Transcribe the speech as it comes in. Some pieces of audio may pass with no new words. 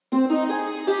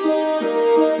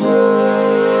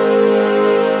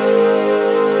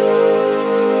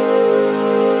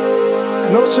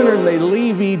no sooner than they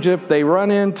leave Egypt, they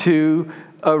run into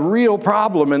a real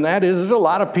problem, and that is there's a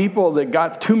lot of people that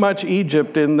got too much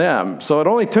Egypt in them. So it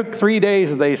only took 3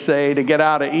 days, they say, to get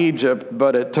out of Egypt,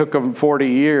 but it took them 40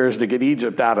 years to get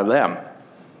Egypt out of them,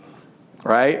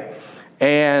 right?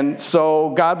 And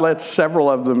so God lets several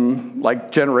of them, like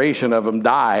generation of them,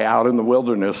 die out in the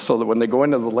wilderness so that when they go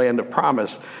into the land of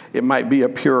promise, it might be a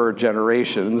purer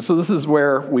generation. And so this is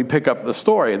where we pick up the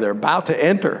story. They're about to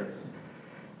enter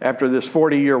after this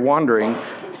 40-year wandering.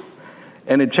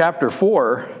 And in chapter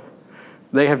 4,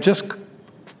 they have just,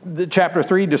 chapter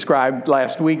 3 described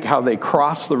last week how they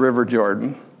crossed the River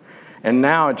Jordan. And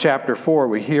now in chapter 4,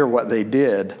 we hear what they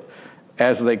did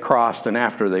as they crossed and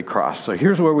after they crossed. So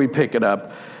here's where we pick it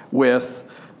up with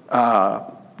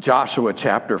Joshua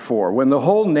chapter 4. When the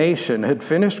whole nation had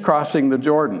finished crossing the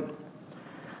Jordan,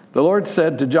 the Lord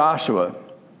said to Joshua,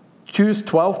 "Choose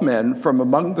 12 men from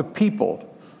among the people,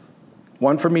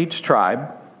 one from each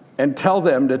tribe, and tell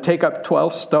them to take up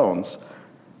 12 stones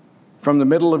from the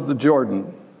middle of the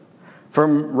Jordan,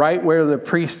 from right where the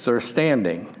priests are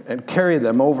standing, and carry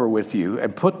them over with you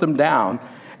and put them down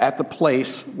at the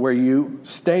place where you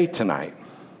stay tonight."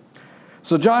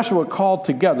 So Joshua called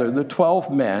together the 12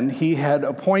 men he had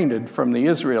appointed from the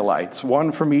Israelites,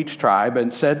 one from each tribe,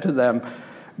 and said to them,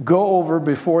 "Go over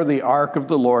before the ark of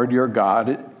the Lord your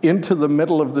God into the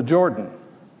middle of the Jordan.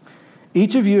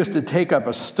 Each of you is to take up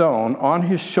a stone on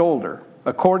his shoulder,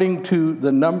 according to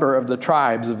the number of the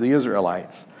tribes of the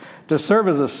Israelites, to serve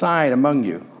as a sign among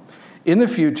you. In the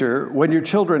future, when your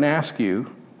children ask you,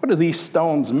 'What do these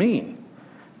stones mean?'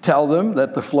 tell them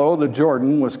that the flow of the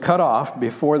Jordan was cut off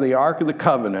before the ark of the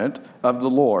covenant of the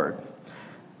Lord.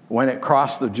 When it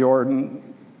crossed the Jordan,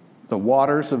 the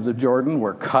waters of the Jordan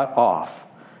were cut off.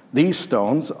 These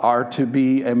stones are to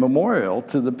be a memorial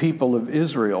to the people of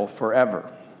Israel forever."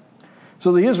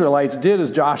 So the Israelites did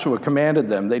as Joshua commanded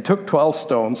them. They took 12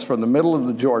 stones from the middle of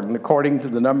the Jordan, according to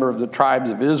the number of the tribes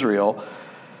of Israel,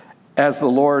 as the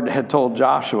Lord had told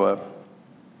Joshua,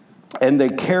 and they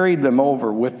carried them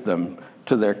over with them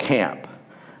to their camp,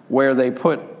 where they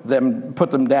put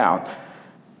them down.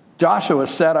 Joshua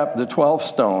set up the 12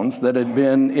 stones that had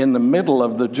been in the middle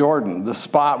of the Jordan, the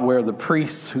spot where the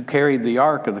priests who carried the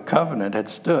Ark of the Covenant had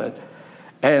stood,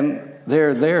 and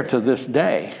they're there to this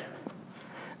day.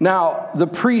 Now, the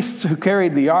priests who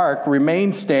carried the ark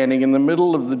remained standing in the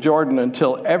middle of the Jordan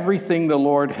until everything the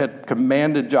Lord had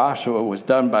commanded Joshua was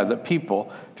done by the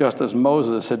people, just as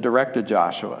Moses had directed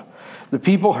Joshua. The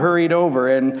people hurried over,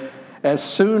 and as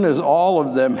soon as all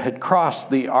of them had crossed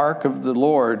the ark of the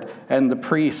Lord, and the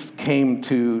priests came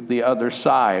to the other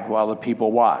side while the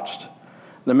people watched.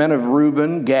 The men of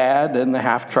Reuben, Gad, and the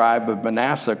half-tribe of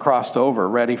Manasseh crossed over,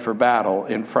 ready for battle,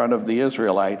 in front of the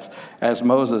Israelites, as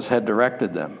Moses had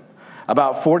directed them.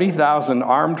 About 40,000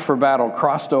 armed for battle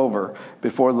crossed over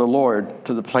before the Lord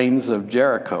to the plains of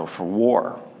Jericho for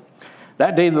war.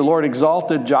 That day the Lord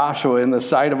exalted Joshua in the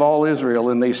sight of all Israel,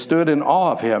 and they stood in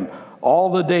awe of him all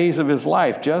the days of his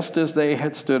life, just as they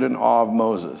had stood in awe of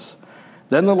Moses.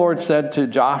 Then the Lord said to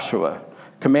Joshua,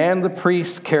 "Command the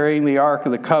priests carrying the Ark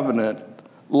of the Covenant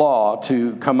law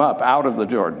to come up out of the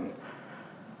Jordan."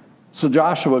 So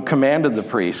Joshua commanded the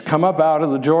priests, "Come up out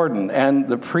of the Jordan." And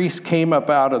the priests came up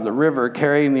out of the river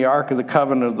carrying the Ark of the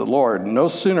Covenant of the Lord. No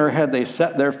sooner had they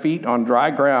set their feet on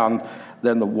dry ground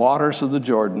than the waters of the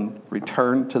Jordan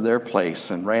returned to their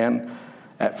place and ran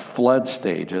at flood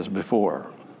stage as before.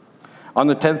 On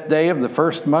the 10th day of the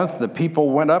first month, the people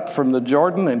went up from the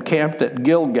Jordan and camped at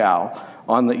Gilgal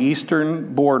on the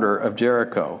eastern border of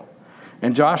Jericho.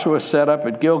 And Joshua set up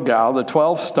at Gilgal the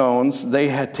 12 stones they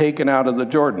had taken out of the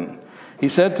Jordan. He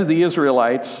said to the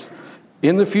Israelites,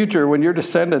 "In the future, when your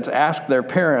descendants ask their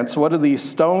parents, 'What do these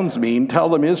stones mean?' tell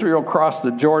them Israel crossed the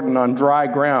Jordan on dry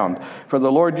ground. For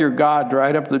the Lord your God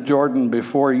dried up the Jordan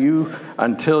before you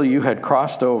until you had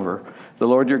crossed over. The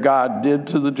Lord your God did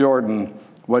to the Jordan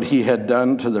what he had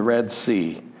done to the Red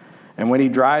Sea. And when he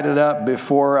dried it up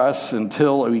before us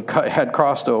until we had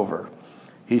crossed over,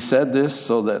 he said this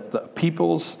so that the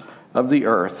peoples of the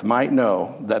earth might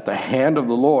know that the hand of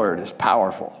the Lord is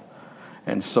powerful,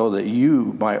 and so that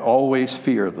you might always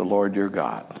fear the Lord your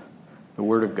God." The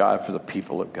word of God for the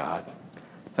people of God.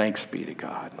 Thanks be to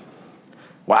God.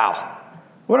 Wow.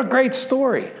 What a great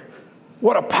story.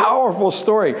 What a powerful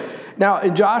story. Now,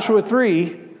 in Joshua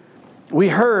 3, we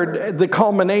heard the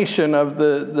culmination of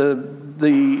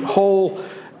the whole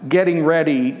getting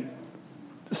ready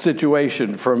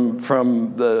situation from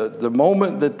the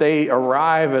moment that they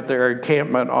arrive at their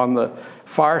encampment on the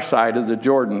far side of the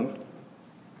Jordan.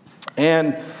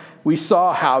 And we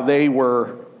saw how they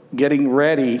were getting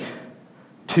ready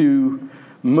to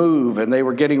move, and they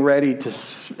were getting ready to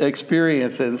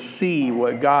experience and see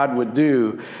what God would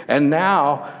do. And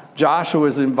now Joshua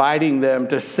is inviting them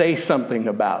to say something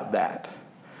about that.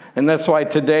 And that's why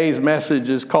today's message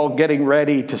is called Getting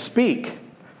Ready to Speak.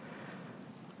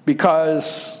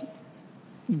 Because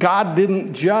God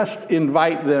didn't just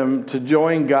invite them to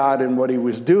join God in what he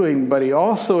was doing, but he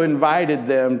also invited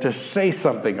them to say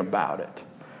something about it.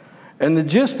 And the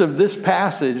gist of this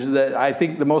passage, that I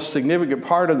think the most significant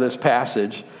part of this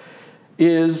passage,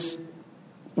 is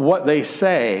what they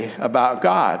say about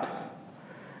God.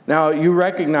 Now, you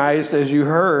recognize, as you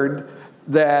heard,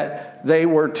 that they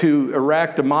were to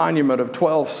erect a monument of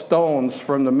 12 stones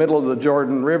from the middle of the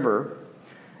Jordan River.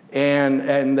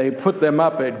 And they put them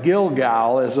up at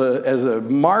Gilgal as a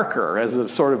marker, as a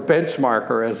sort of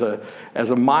benchmarker, as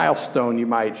a milestone, you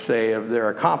might say, of their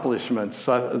accomplishments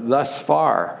thus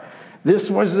far. We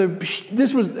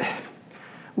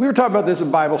were talking about this in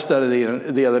Bible study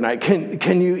the other night.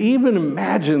 Can you even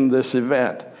imagine this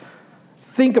event?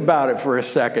 Think about it for a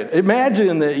second.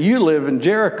 Imagine that you live in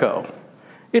Jericho.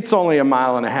 It's only 1.5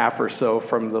 miles or so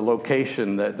from the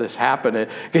location that this happened.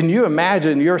 Can you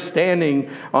imagine you're standing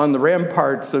on the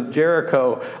ramparts of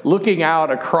Jericho, looking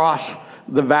out across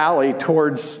the valley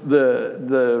towards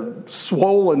the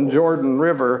swollen Jordan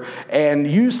River, and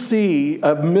you see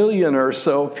 1 million or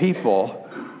so people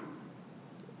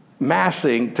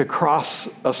massing to cross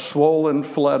a swollen,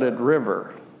 flooded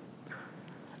river.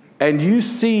 And you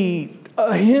see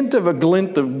a hint of a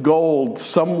glint of gold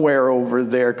somewhere over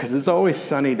there, because it's always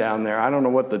sunny down there. I don't know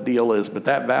what the deal is, but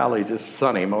that valley is just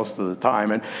sunny most of the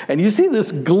time. And you see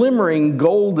this glimmering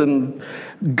golden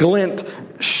glint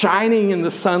shining in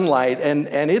the sunlight, and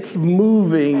it's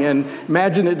moving. And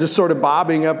imagine it just sort of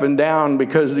bobbing up and down,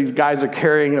 because these guys are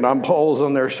carrying it on poles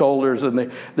on their shoulders,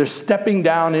 and they're stepping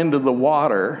down into the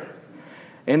water.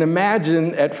 And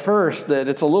imagine at first that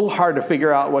it's a little hard to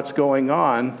figure out what's going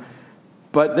on,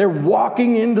 but they're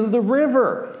walking into the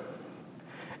river.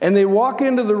 And they walk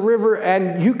into the river,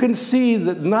 and you can see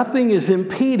that nothing is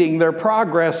impeding their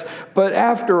progress. But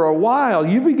after a while,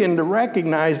 you begin to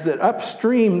recognize that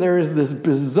upstream there is this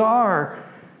bizarre,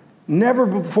 never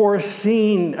before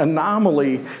seen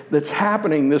anomaly that's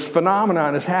happening. This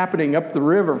phenomenon is happening up the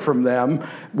river from them,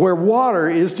 where water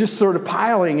is just sort of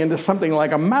piling into something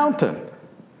like a mountain.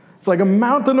 It's like a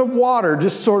mountain of water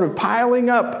just sort of piling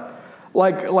up,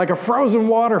 like a frozen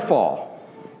waterfall.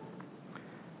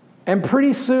 And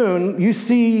pretty soon, you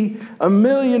see 1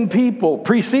 million people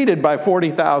preceded by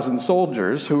 40,000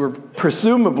 soldiers who are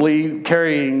presumably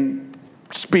carrying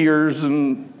spears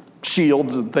and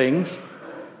shields and things,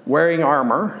 wearing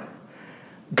armor,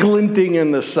 glinting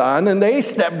in the sun. And they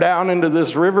step down into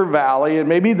this river valley, and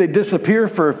maybe they disappear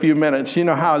for a few minutes. You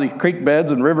know how the creek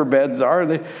beds and river beds are.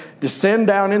 They descend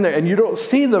down in there, and you don't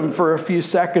see them for a few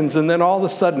seconds, and then all of a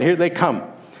sudden, here they come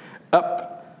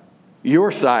up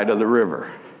your side of the river.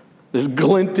 This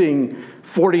glinting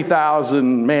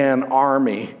 40,000 man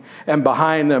army, and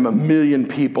behind them 1 million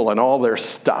people and all their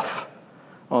stuff,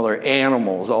 all their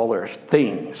animals, all their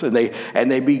things. And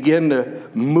they begin to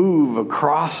move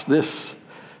across this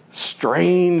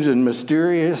strange and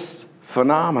mysterious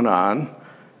phenomenon,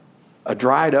 a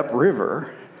dried up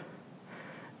river,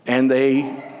 and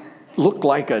they look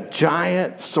like a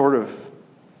giant sort of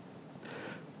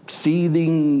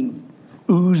seething,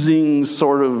 oozing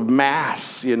sort of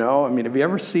mass, you know? I mean, have you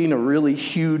ever seen a really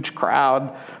huge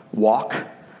crowd walk?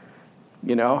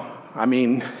 You know? I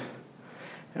mean,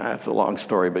 that's a long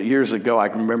story, but years ago I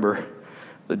can remember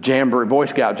the Jamboree, Boy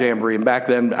Scout Jamboree, and back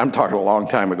then, I'm talking a long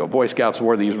time ago, Boy Scouts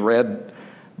wore these red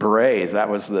berets. That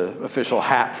was the official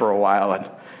hat for a while,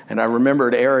 and I remember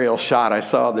an aerial shot. I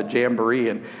saw the Jamboree,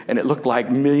 and it looked like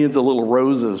millions of little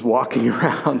roses walking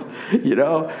around, you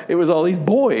know? It was all these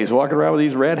boys walking around with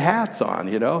these red hats on,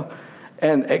 you know?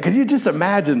 And could you just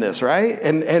imagine this, right?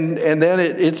 And then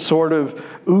it sort of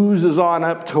oozes on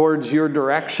up towards your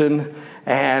direction,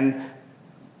 and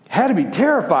had to be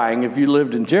terrifying if you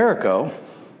lived in Jericho.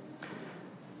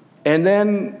 And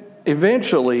then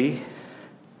eventually,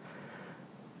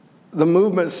 the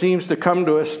movement seems to come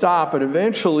to a stop, and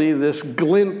eventually this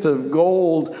glint of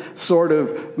gold sort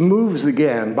of moves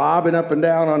again, bobbing up and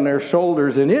down on their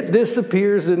shoulders, and it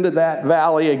disappears into that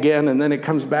valley again, and then it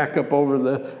comes back up over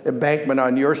the embankment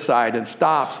on your side and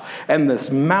stops, and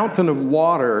this mountain of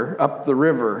water up the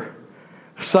river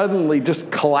suddenly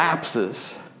just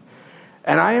collapses.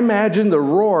 And I imagine the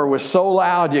roar was so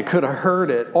loud you could have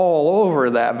heard it all over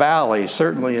that valley,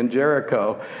 certainly in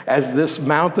Jericho, as this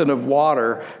mountain of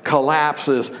water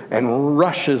collapses and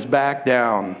rushes back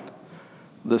down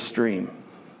the stream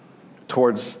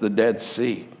towards the Dead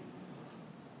Sea.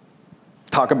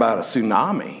 Talk about a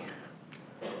tsunami.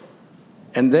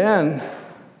 And then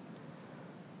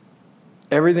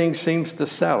everything seems to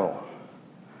settle.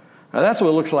 Now, that's what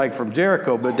it looks like from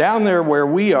Jericho. But down there where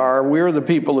we are, we're the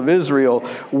people of Israel,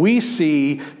 we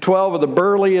see 12 of the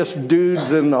burliest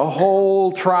dudes in the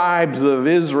whole tribes of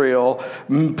Israel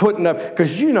putting up,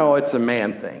 because you know it's a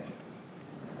man thing.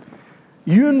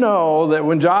 You know that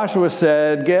when Joshua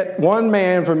said, get one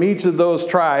man from each of those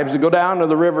tribes to go down to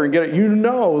the river and get it, you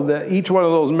know that each one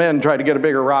of those men tried to get a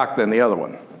bigger rock than the other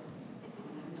one.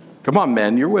 Come on,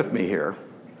 men, you're with me here.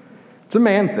 It's a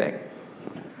man thing.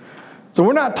 So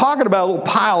we're not talking about a little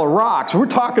pile of rocks. We're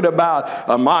talking about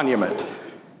a monument.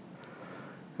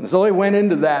 And so they went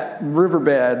into that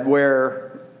riverbed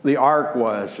where the ark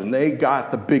was, and they got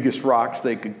the biggest rocks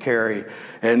they could carry,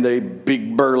 and the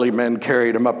big burly men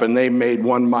carried them up, and they made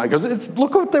one mile. Because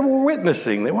look what they were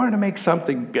witnessing. They wanted to make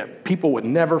something that people would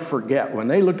never forget. When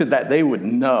they looked at that, they would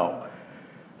know.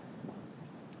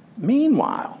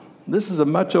 Meanwhile, this is a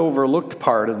much overlooked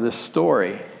part of this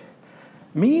story.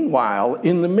 Meanwhile,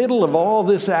 in the middle of all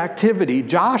this activity,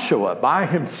 Joshua by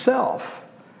himself,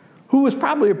 who was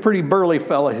probably a pretty burly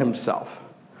fellow himself,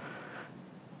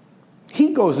 he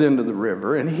goes into the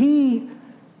river and he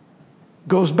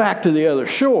goes back to the other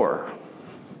shore.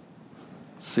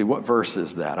 Let's see, what verse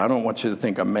is that? I don't want you to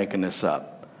think I'm making this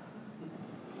up.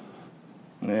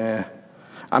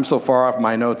 I'm so far off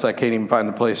my notes I can't even find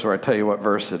the place where I tell you what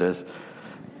verse it is.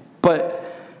 But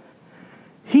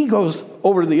he goes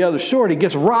over to the other shore and he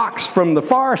gets rocks from the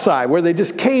far side where they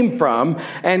just came from,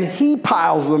 and he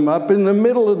piles them up in the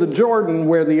middle of the Jordan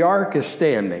where the ark is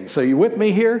standing. So you with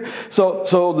me here?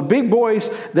 So the big boys,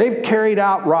 they've carried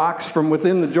out rocks from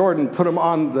within the Jordan, put them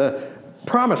on the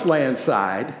promised land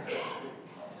side.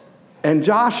 And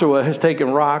Joshua has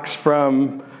taken rocks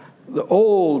from the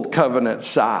old covenant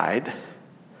side,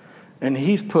 and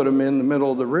he's put them in the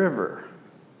middle of the river.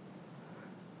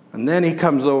 And then he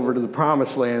comes over to the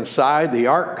promised land side, the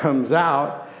ark comes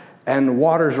out, and the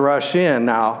waters rush in.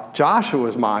 Now,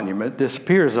 Joshua's monument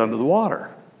disappears under the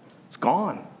water. It's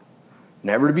gone,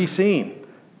 never to be seen.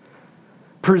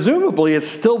 Presumably, it's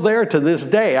still there to this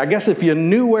day. I guess if you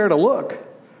knew where to look,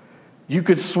 you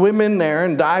could swim in there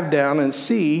and dive down and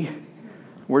see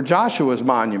where Joshua's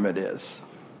monument is.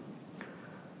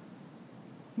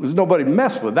 There's nobody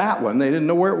messed with that one. They didn't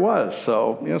know where it was,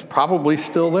 so it's probably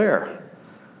still there.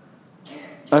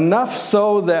 Enough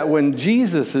so that when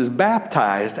Jesus is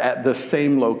baptized at the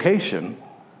same location,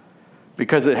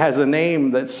 because it has a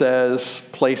name that says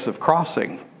place of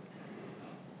crossing,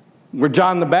 where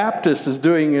John the Baptist is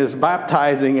doing his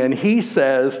baptizing, and he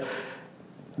says,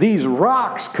 these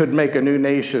rocks could make a new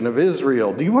nation of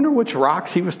Israel. Do you wonder which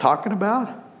rocks he was talking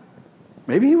about?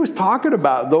 Maybe he was talking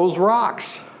about those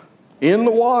rocks in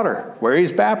the water where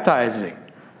he's baptizing.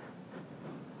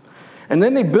 And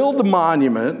then they build the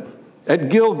monument at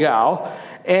Gilgal,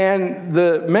 and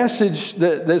the message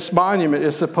that this monument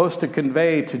is supposed to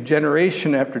convey to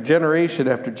generation after generation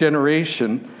after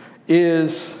generation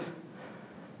is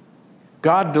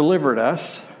God delivered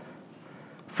us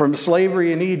from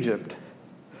slavery in Egypt.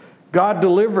 God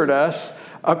delivered us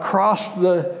across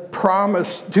the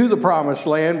promise to the promised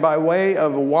land by way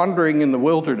of wandering in the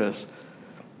wilderness.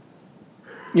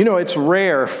 You know, it's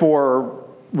rare for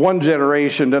one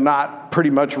generation to not pretty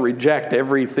much reject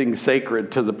everything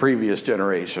sacred to the previous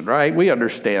generation, right? We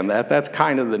understand that. That's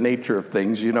kind of the nature of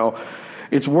things, you know.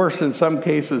 It's worse in some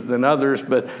cases than others,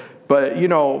 but you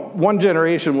know, one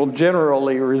generation will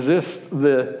generally resist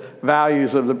the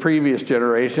values of the previous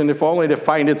generation, if only to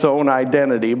find its own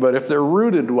identity. But if they're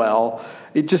rooted well,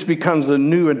 it just becomes a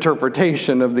new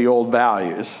interpretation of the old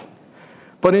values.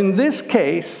 But in this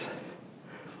case,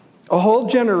 a whole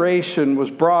generation was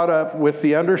brought up with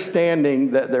the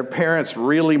understanding that their parents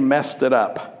really messed it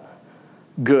up.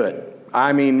 Good.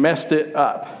 I mean, messed it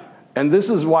up. And this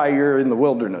is why you're in the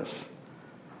wilderness.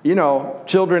 You know,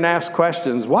 children ask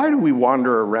questions. Why do we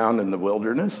wander around in the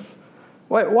wilderness?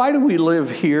 Why do we live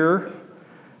here?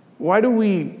 Why do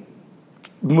we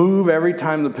move every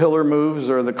time the pillar moves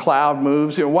or the cloud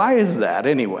moves? You know, why is that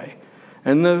anyway?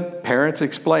 And the parents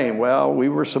explain, well, we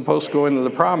were supposed to go into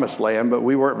the promised land, but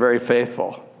we weren't very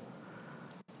faithful.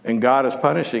 And God is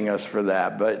punishing us for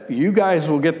that. But you guys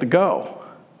will get to go.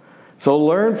 So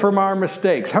learn from our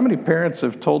mistakes. How many parents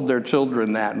have told their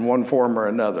children that in one form or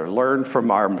another? Learn from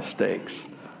our mistakes.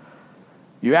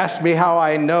 You ask me how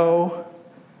I know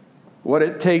what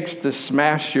it takes to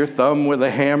smash your thumb with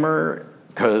a hammer,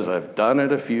 because I've done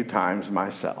it a few times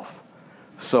myself.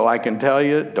 So I can tell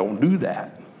you, don't do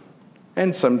that.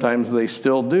 And sometimes they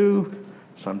still do.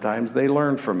 Sometimes they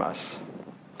learn from us.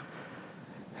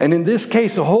 And in this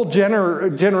case, a whole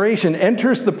generation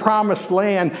enters the promised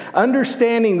land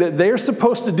understanding that they're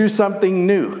supposed to do something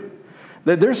new,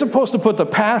 that they're supposed to put the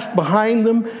past behind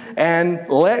them and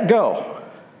let go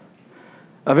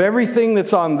of everything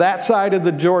that's on that side of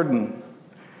the Jordan.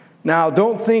 Now,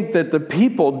 don't think that the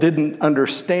people didn't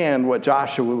understand what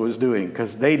Joshua was doing,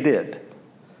 because they did.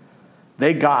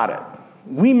 They got it.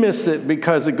 We miss it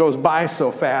because it goes by so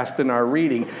fast in our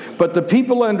reading. But the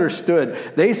people understood.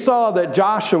 They saw that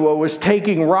Joshua was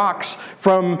taking rocks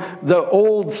from the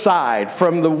old side,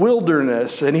 from the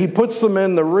wilderness, and he puts them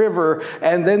in the river,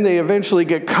 and then they eventually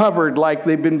get covered like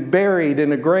they've been buried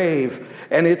in a grave.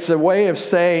 And it's a way of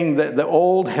saying that the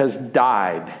old has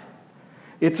died.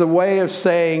 It's a way of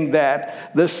saying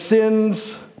that the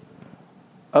sins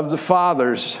of the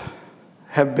fathers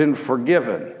have been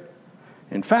forgiven.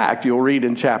 In fact, you'll read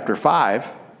in chapter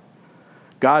 5,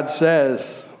 God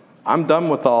says, I'm done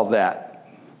with all that.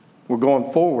 We're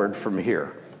going forward from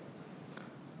here.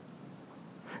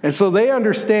 And so they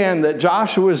understand that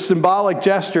Joshua's symbolic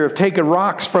gesture of taking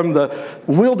rocks from the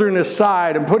wilderness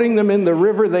side and putting them in the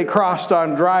river they crossed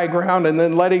on dry ground and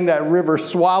then letting that river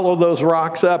swallow those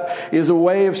rocks up is a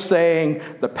way of saying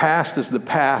the past is the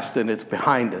past and it's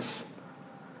behind us.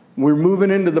 We're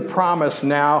moving into the promise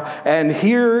now, and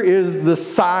here is the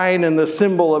sign and the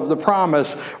symbol of the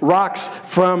promise, rocks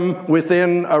from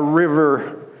within a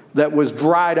river that was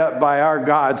dried up by our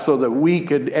God so that we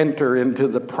could enter into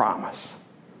the promise.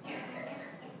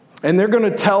 And they're going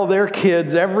to tell their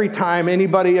kids every time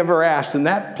anybody ever asks, and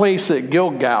that place at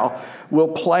Gilgal will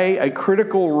play a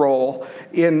critical role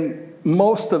in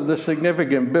most of the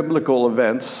significant biblical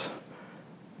events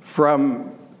from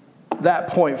that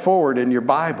point forward in your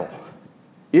Bible.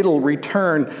 It'll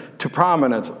return to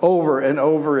prominence over and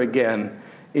over again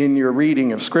in your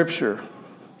reading of Scripture,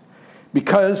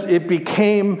 because it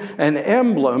became an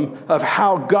emblem of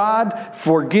how God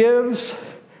forgives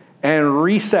and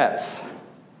resets.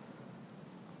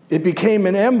 It became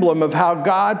an emblem of how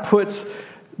God puts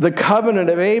the covenant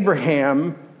of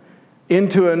Abraham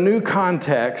into a new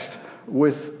context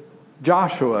with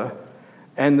Joshua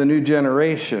and the new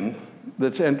generation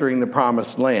that's entering the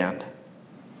promised land.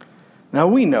 Now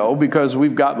we know, because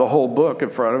we've got the whole book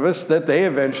in front of us, that they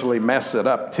eventually mess it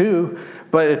up too.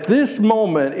 But at this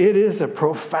moment, it is a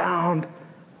profound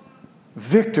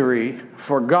victory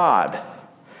for God.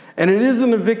 And it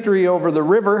isn't a victory over the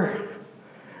river.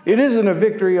 It isn't a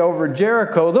victory over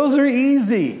Jericho. Those are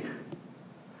easy.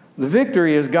 The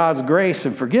victory is God's grace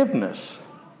and forgiveness.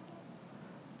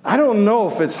 I don't know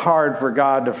if it's hard for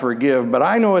God to forgive, but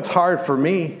I know it's hard for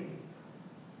me.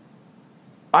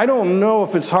 I don't know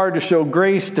if it's hard to show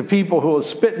grace to people who will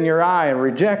spit in your eye and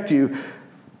reject you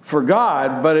for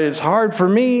God, but it's hard for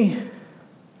me.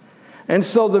 And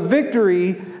so the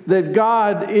victory that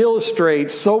God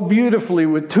illustrates so beautifully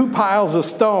with two piles of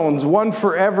stones, one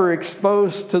forever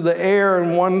exposed to the air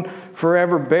and one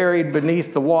forever buried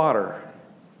beneath the water.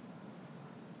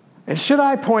 And should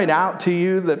I point out to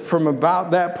you that from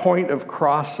about that point of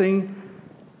crossing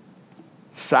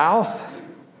south,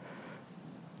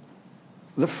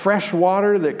 the fresh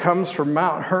water that comes from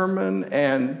Mount Hermon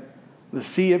and the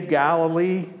Sea of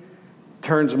Galilee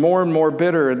turns more and more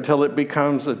bitter until it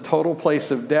becomes a total place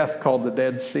of death called the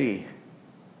Dead Sea.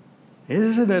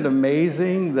 Isn't it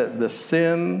amazing that the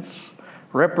sins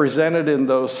represented in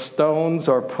those stones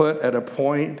are put at a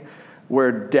point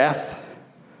where death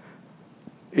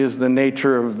is the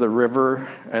nature of the river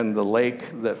and the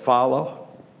lake that follow?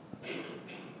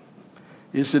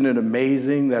 Isn't it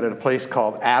amazing that at a place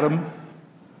called Adam,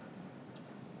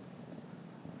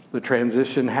 the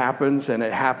transition happens, and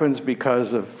it happens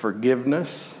because of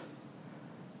forgiveness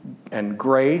and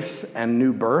grace and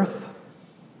new birth?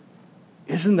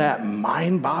 Isn't that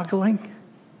mind-boggling?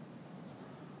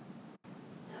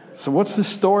 So what's this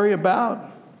story about?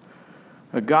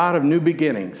 A God of new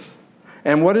beginnings.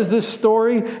 And what is this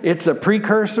story? It's a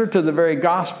precursor to the very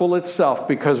gospel itself,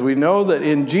 because we know that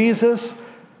in Jesus,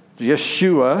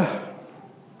 Yeshua,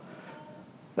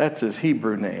 that's his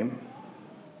Hebrew name,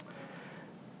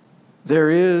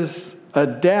 there is a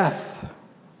death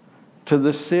to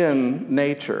the sin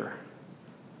nature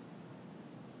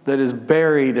that is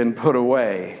buried and put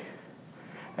away.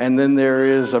 And then there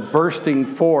is a bursting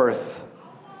forth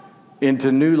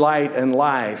into new light and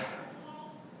life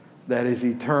that is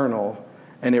eternal,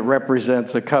 and it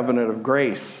represents a covenant of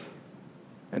grace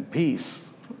and peace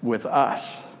with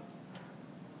us.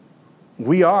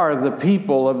 We are the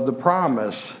people of the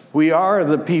promise. We are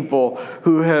the people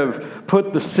who have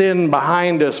put the sin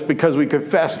behind us because we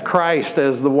confessed Christ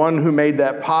as the one who made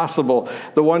that possible,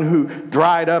 the one who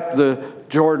dried up the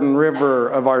Jordan River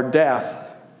of our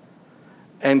death.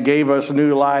 and gave us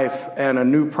new life and a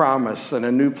new promise and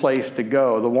a new place to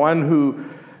go. The one who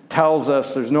tells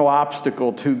us there's no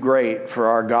obstacle too great for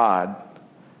our God,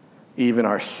 even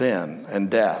our sin and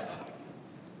death.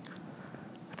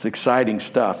 It's exciting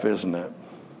stuff, isn't it?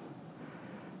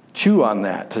 Chew on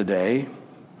that today.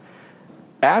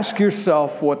 Ask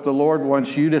yourself what the Lord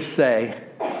wants you to say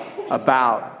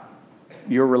about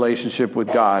your relationship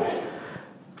with God.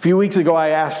 A few weeks ago, I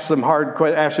asked you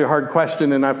a hard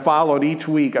question, and I've followed each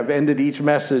week. I've ended each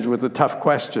message with a tough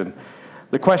question.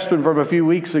 The question from a few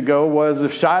weeks ago was,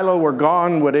 if Shiloh were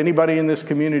gone, would anybody in this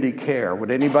community care? Would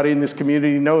anybody in this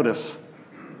community notice?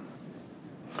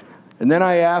 And then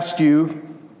I asked you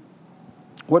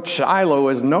what Shiloh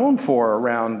is known for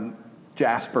around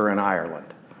Jasper and Ireland.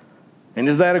 And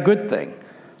is that a good thing?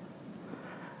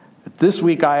 This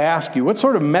week I ask you, what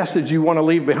sort of message you want to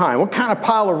leave behind? What kind of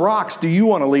pile of rocks do you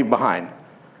want to leave behind?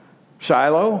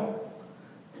 Shiloh?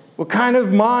 What kind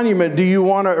of monument do you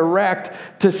want to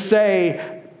erect to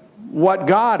say what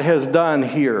God has done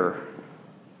here?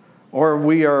 Or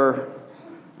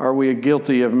are we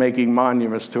guilty of making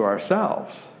monuments to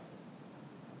ourselves?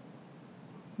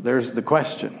 There's the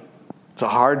question. It's a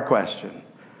hard question.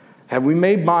 Have we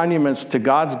made monuments to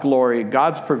God's glory,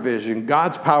 God's provision,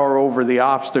 God's power over the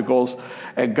obstacles,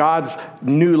 and God's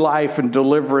new life and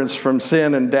deliverance from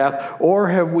sin and death? Or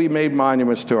have we made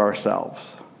monuments to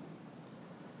ourselves?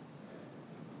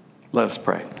 Let us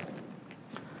pray.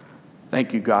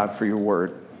 Thank you, God, for your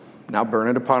word. Now burn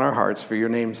it upon our hearts for your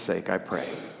name's sake, I pray.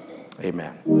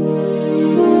 Amen.